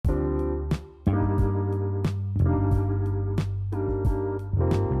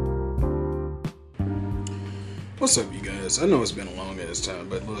What's up, you guys? I know it's been a long ass time,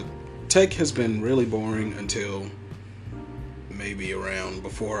 but look, tech has been really boring until maybe around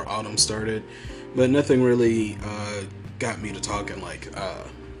before autumn started, but nothing really got me to talking like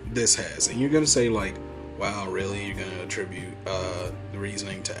this has. And you're gonna say like, "Wow, really? You're gonna attribute the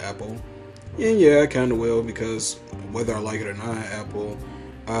reasoning to Apple?" Yeah, I kind of will because whether I like it or not, Apple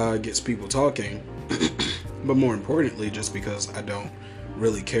gets people talking. But more importantly, just because I don't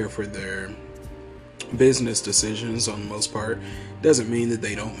really care for their business decisions on the most part doesn't mean that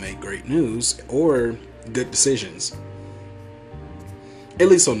they don't make great news or good decisions, at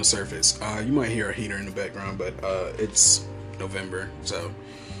least on the surface. You might hear a heater in the background, but it's November, so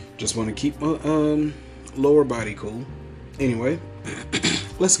just want to keep my lower body cool. Anyway,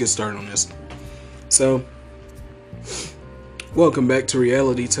 let's get started on this. So welcome back to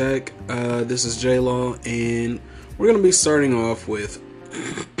Reality Tech. This is J-Law, and we're going to be starting off with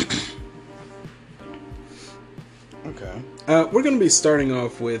we're going to be starting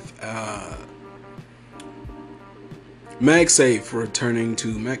off with MagSafe returning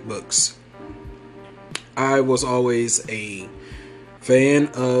to MacBooks. I was always a fan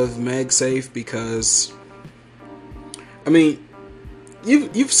of MagSafe because, I mean,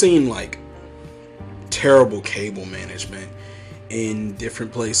 you've seen like terrible cable management in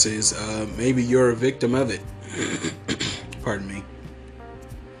different places. Maybe you're a victim of it. Pardon me.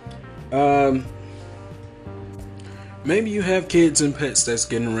 Maybe you have kids and pets that's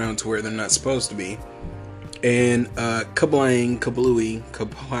getting around to where they're not supposed to be. And kablang, kablooey,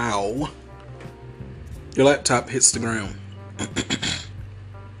 kaplow, your laptop hits the ground.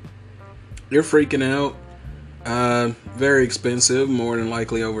 You're freaking out. Very expensive, more than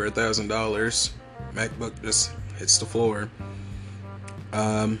likely over $1,000. MacBook just hits the floor.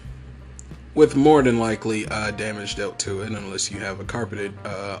 With more than likely damage dealt to it, unless you have a carpeted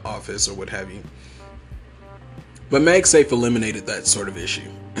office or what have you. But MagSafe eliminated that sort of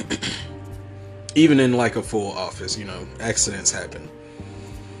issue. Even in like a full office, accidents happen.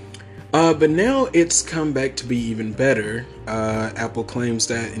 But now it's come back to be even better. Apple claims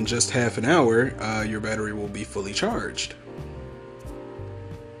that in just half an hour, your battery will be fully charged.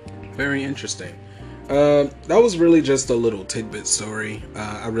 Very interesting. That was really just a little tidbit story.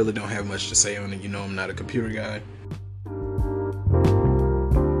 I really don't have much to say on it. I'm not a computer guy.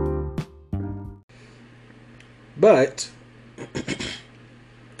 But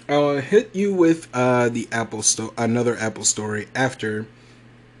I'll hit you with another Apple story after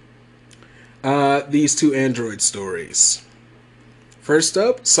these two Android stories. First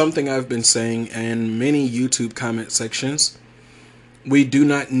up, something I've been saying in many YouTube comment sections. We do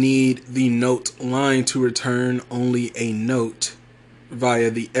not need the Note line to return, only a Note via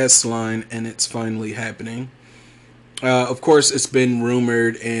the S line, and it's finally happening. Of course, it's been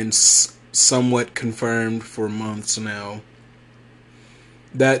rumored and somewhat confirmed for months now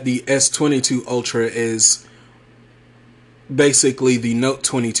that the S22 Ultra is basically the Note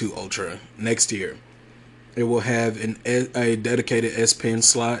 22 Ultra next year. It will have a dedicated S Pen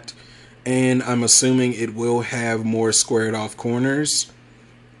slot, and I'm assuming it will have more squared off corners.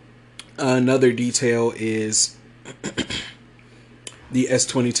 Another detail is the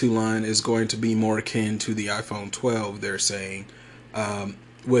S22 line is going to be more akin to the iPhone 12, they're saying,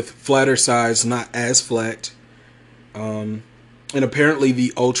 with flatter sides, not as flat. And apparently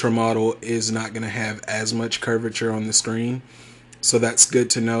the Ultra model is not going to have as much curvature on the screen. So that's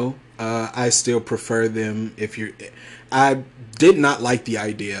good to know. I still prefer them I did not like the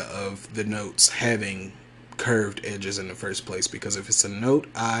idea of the Notes having curved edges in the first place, because if it's a Note,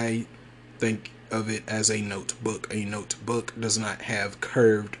 I think of it as a notebook. A notebook does not have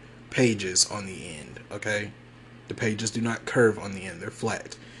curved pages on the end, okay? The pages do not curve on the end. They're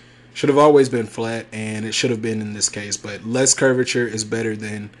flat. Should have always been flat, and it should have been in this case, but less curvature is better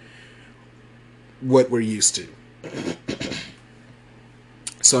than what we're used to.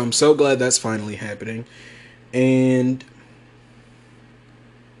 So I'm so glad that's finally happening. And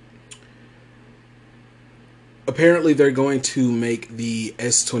apparently they're going to make the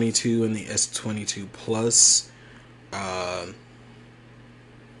S22 and the S22 Plus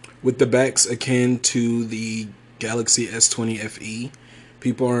with the backs akin to the Galaxy S20 FE.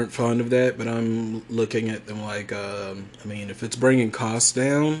 People aren't fond of that, but I'm looking at them like, if it's bringing costs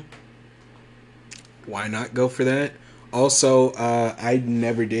down, why not go for that? Also, I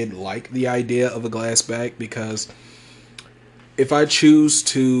never did like the idea of a glass back, because if I choose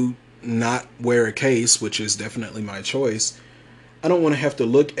to not wear a case, which is definitely my choice, I don't want to have to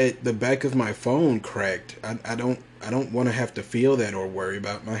look at the back of my phone cracked. I don't want to have to feel that or worry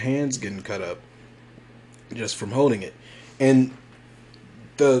about my hands getting cut up just from holding it. And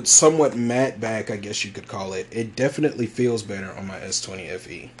the somewhat matte back, I guess you could call it, it definitely feels better on my S20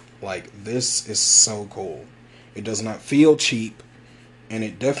 FE. Like, this is so cool. It does not feel cheap, and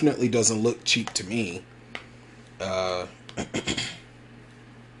it definitely doesn't look cheap to me. I'm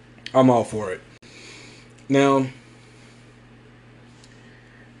all for it. Now,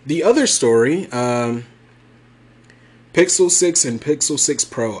 the other story, Pixel 6 and Pixel 6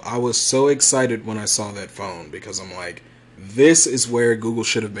 Pro, I was so excited when I saw that phone because I'm like, this is where Google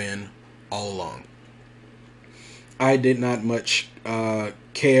should have been all along. I did not much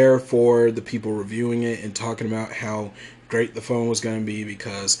care for the people reviewing it and talking about how great the phone was going to be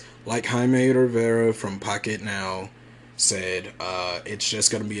because, like Jaime Rivera from Pocket Now said, it's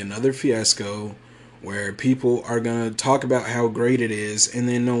just going to be another fiasco where people are going to talk about how great it is and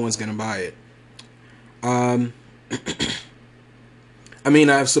then no one's going to buy it. I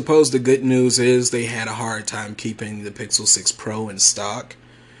mean, I suppose the good news is they had a hard time keeping the Pixel 6 Pro in stock.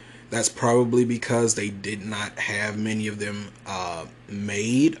 That's probably because they did not have many of them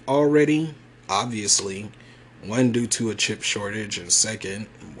made already, obviously. One, due to a chip shortage, and second,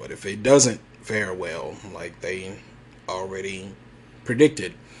 what if it doesn't fare well, like they already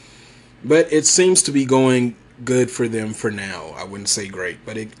predicted. But it seems to be going good for them for now. I wouldn't say great,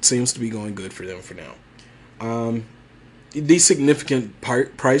 but it seems to be going good for them for now. The significant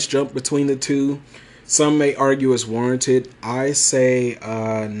price jump between the two, some may argue is warranted. I say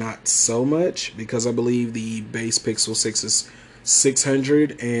not so much, because I believe the base Pixel 6 is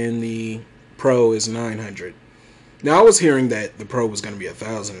 $600 and the Pro is $900. Now, I was hearing that the Pro was going to be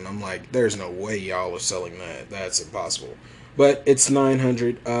 $1,000, and I'm like, there's no way y'all are selling that. That's impossible. But it's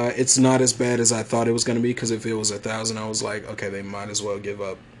 $900. It's not as bad as I thought it was going to be, because if it was $1,000, I was like, okay, they might as well give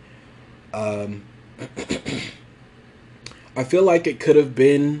up. I feel like it could have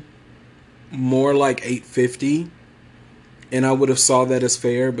been more like $850, and I would have saw that as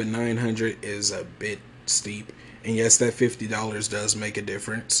fair, but $900 is a bit steep. And yes, that $50 does make a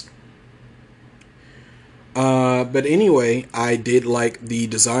difference. But anyway, I did like the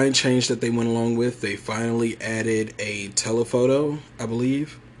design change that they went along with. They finally added a telephoto, I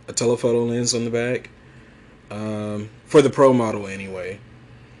believe. A telephoto lens on the back. For the Pro model anyway.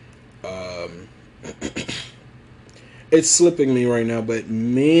 It's slipping me right now, but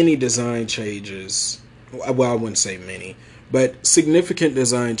many design changes. Well, I wouldn't say many, but significant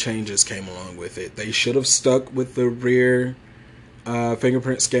design changes came along with it. They should have stuck with the rear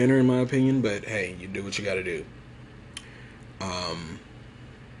fingerprint scanner, in my opinion, but hey, you do what you gotta do.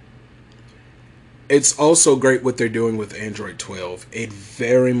 It's also great what they're doing with Android 12. It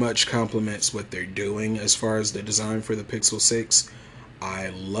very much complements what they're doing as far as the design for the Pixel 6. I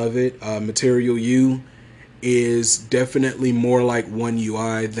love it. Material U is definitely more like One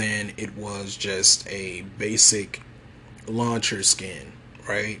UI than it was just a basic launcher skin,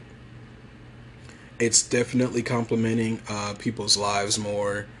 right? It's definitely complementing people's lives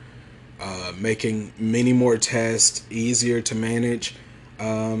more, making many more tests easier to manage.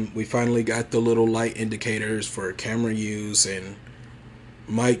 We finally got the little light indicators for camera use and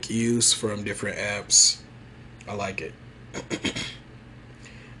mic use from different apps. I like it.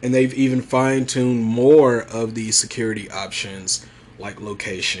 And they've even fine-tuned more of the security options like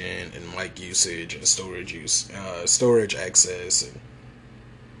location and mic usage and storage use, storage access, and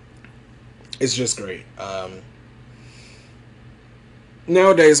it's just great.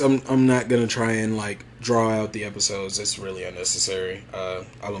 Nowadays, I'm not gonna try and like draw out the episodes. It's really unnecessary.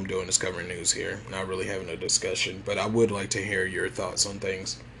 All I'm doing is covering news here, not really having a discussion. But I would like to hear your thoughts on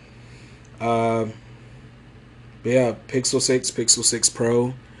things. But yeah, Pixel 6, Pixel 6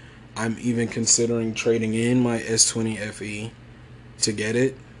 Pro. I'm even considering trading in my S20 FE to get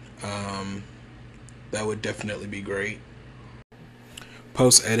it. That would definitely be great.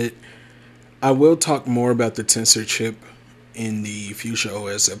 Post edit. I will talk more about the Tensor chip in the Fuchsia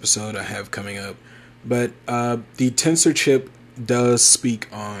OS episode I have coming up. But the Tensor chip does speak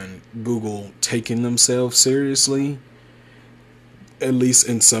on Google taking themselves seriously, at least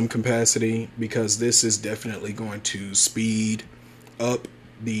in some capacity, because this is definitely going to speed up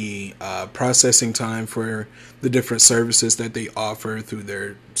the processing time for the different services that they offer through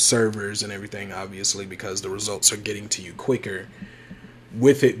their servers and everything, obviously, because the results are getting to you quicker,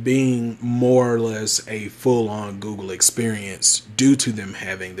 with it being more or less a full-on Google experience due to them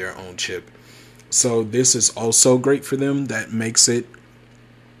having their own chip. So this is also great for them. That makes it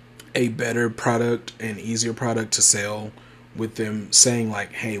a better product and easier product to sell, with them saying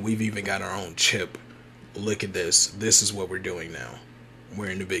like, hey, we've even got our own chip. Look at this. This is what we're doing now.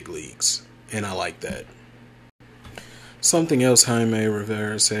 We're in the big leagues. And I like that. Something else Jaime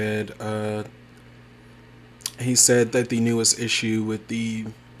Rivera said. He said that the newest issue with the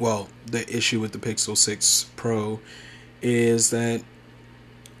well, the issue with the Pixel 6 Pro is that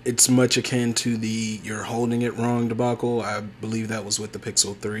it's much akin to the "you're holding it wrong" debacle. I believe that was with the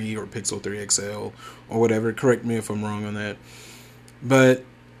Pixel 3 or Pixel 3 XL or whatever. Correct me if I'm wrong on that. But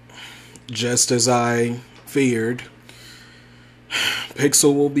just as I feared,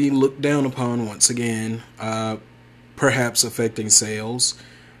 Pixel will be looked down upon once again, perhaps affecting sales.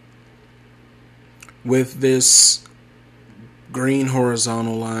 With this green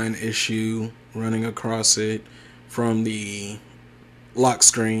horizontal line issue running across it from the lock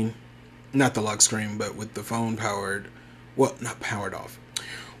screen, not the lock screen, but with the phone powered, well, not powered off,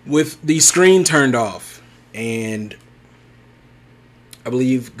 with the screen turned off. And I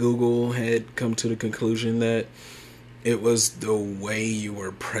believe Google had come to the conclusion that it was the way you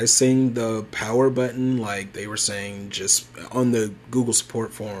were pressing the power button. Like they were saying, just on the Google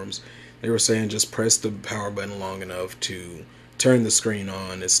support forums, they were saying just press the power button long enough to turn the screen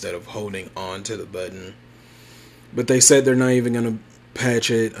on instead of holding on to the button. But they said they're not even going to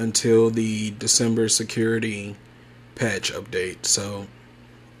patch it until the December security patch update. So,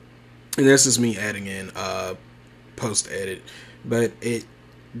 and this is me adding in post edit, but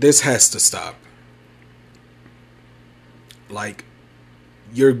this has to stop. Like,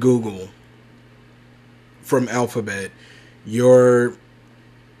 your Google from Alphabet, your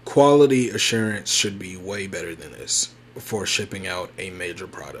quality assurance should be way better than this before shipping out a major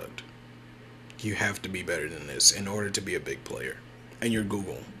product. You have to be better than this in order to be a big player. And you're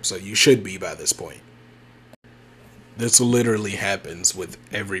Google, so you should be by this point. This literally happens with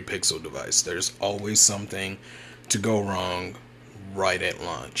every Pixel device. There's always something to go wrong right at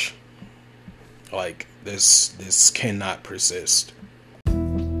launch. Like, this cannot persist.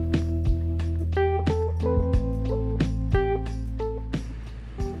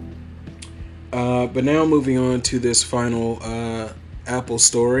 But now moving on to this final Apple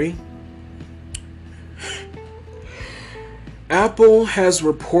story. Apple has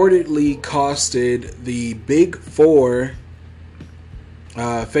reportedly costed the Big Four,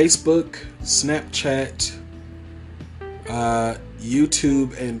 Facebook, Snapchat,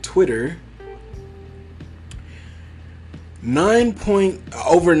 YouTube, and Twitter,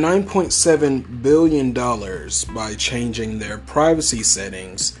 over $9.7 billion by changing their privacy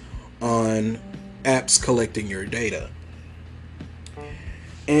settings on apps collecting your data.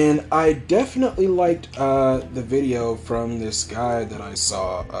 And I definitely liked the video from this guy that I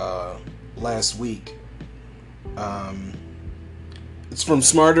saw last week. It's from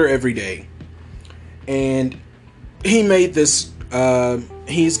Smarter Every Day. And he made this,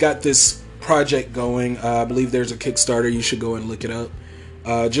 he's got this project going. I believe there's a Kickstarter. You should go and look it up.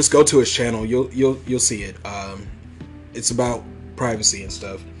 Just go to his channel. You'll see it. It's about privacy and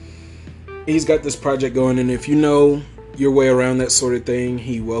stuff. He's got this project going, and if you know your way around that sort of thing,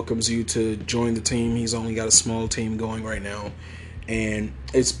 he welcomes you to join the team. He's only got a small team going right now, and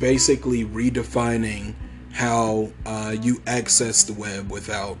it's basically redefining how you access the web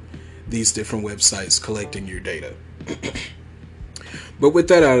without these different websites collecting your data. But with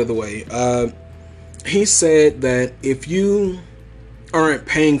that out of the way, he said that if you aren't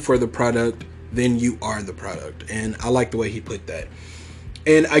paying for the product, then you are the product. And I like the way he put that.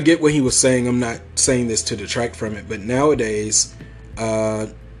 And I get what he was saying. I'm not saying this to detract from it, but nowadays,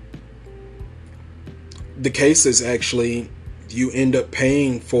 the case is actually you end up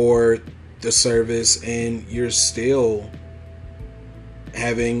paying for the service and you're still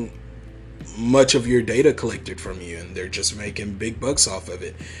having much of your data collected from you, and they're just making big bucks off of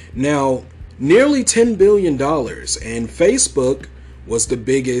it. Now, nearly $10 billion, and Facebook was the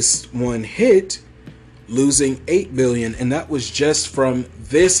biggest one hit, losing $8 billion, and that was just from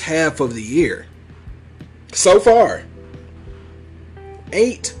this half of the year. So far,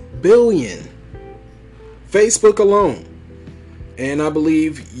 $8 billion. Facebook alone. And I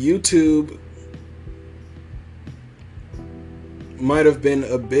believe YouTube might have been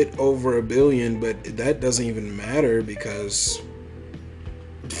a bit over $1 billion, but that doesn't even matter because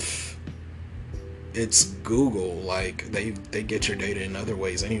it's Google. Like, they get your data in other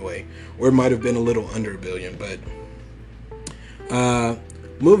ways anyway. Or it might have been a little under $1 billion. But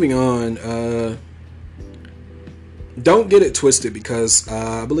moving on, don't get it twisted, because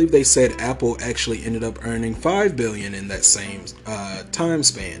I believe they said Apple actually ended up earning $5 billion in that same time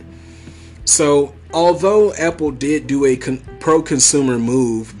span. So although Apple did do a pro-consumer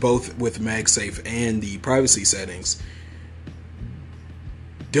move, both with MagSafe and the privacy settings,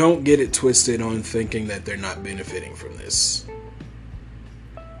 don't get it twisted on thinking that they're not benefiting from this.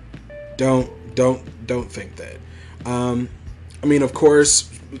 Don't think that. I mean, of course,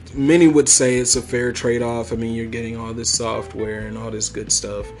 many would say it's a fair trade-off. I mean, you're getting all this software and all this good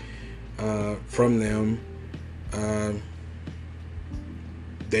stuff from them.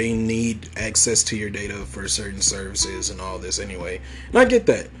 They need access to your data for certain services and all this anyway. And I get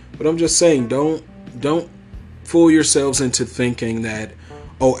that. But I'm just saying, don't fool yourselves into thinking that,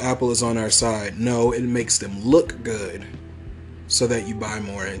 oh, Apple is on our side. No, it makes them look good so that you buy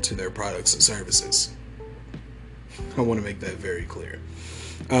more into their products and services. I want to make that very clear.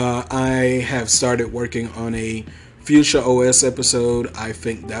 I have started working on a Fuchsia OS episode. I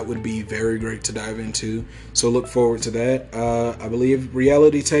think that would be very great to dive into. So look forward to that. I believe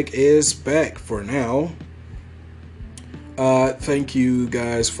Reality Tech is back for now. Thank you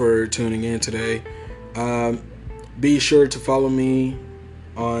guys for tuning in today. Be sure to follow me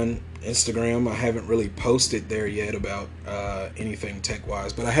on Instagram. I haven't really posted there yet about anything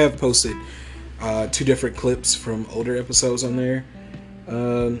tech-wise, but I have posted 2 different clips from older episodes on there.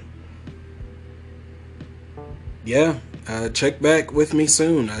 Check back with me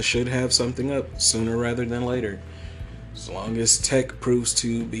soon. I should have something up sooner rather than later, as long as tech proves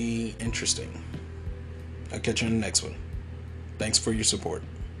to be interesting. I'll catch you in the next one. Thanks for your support.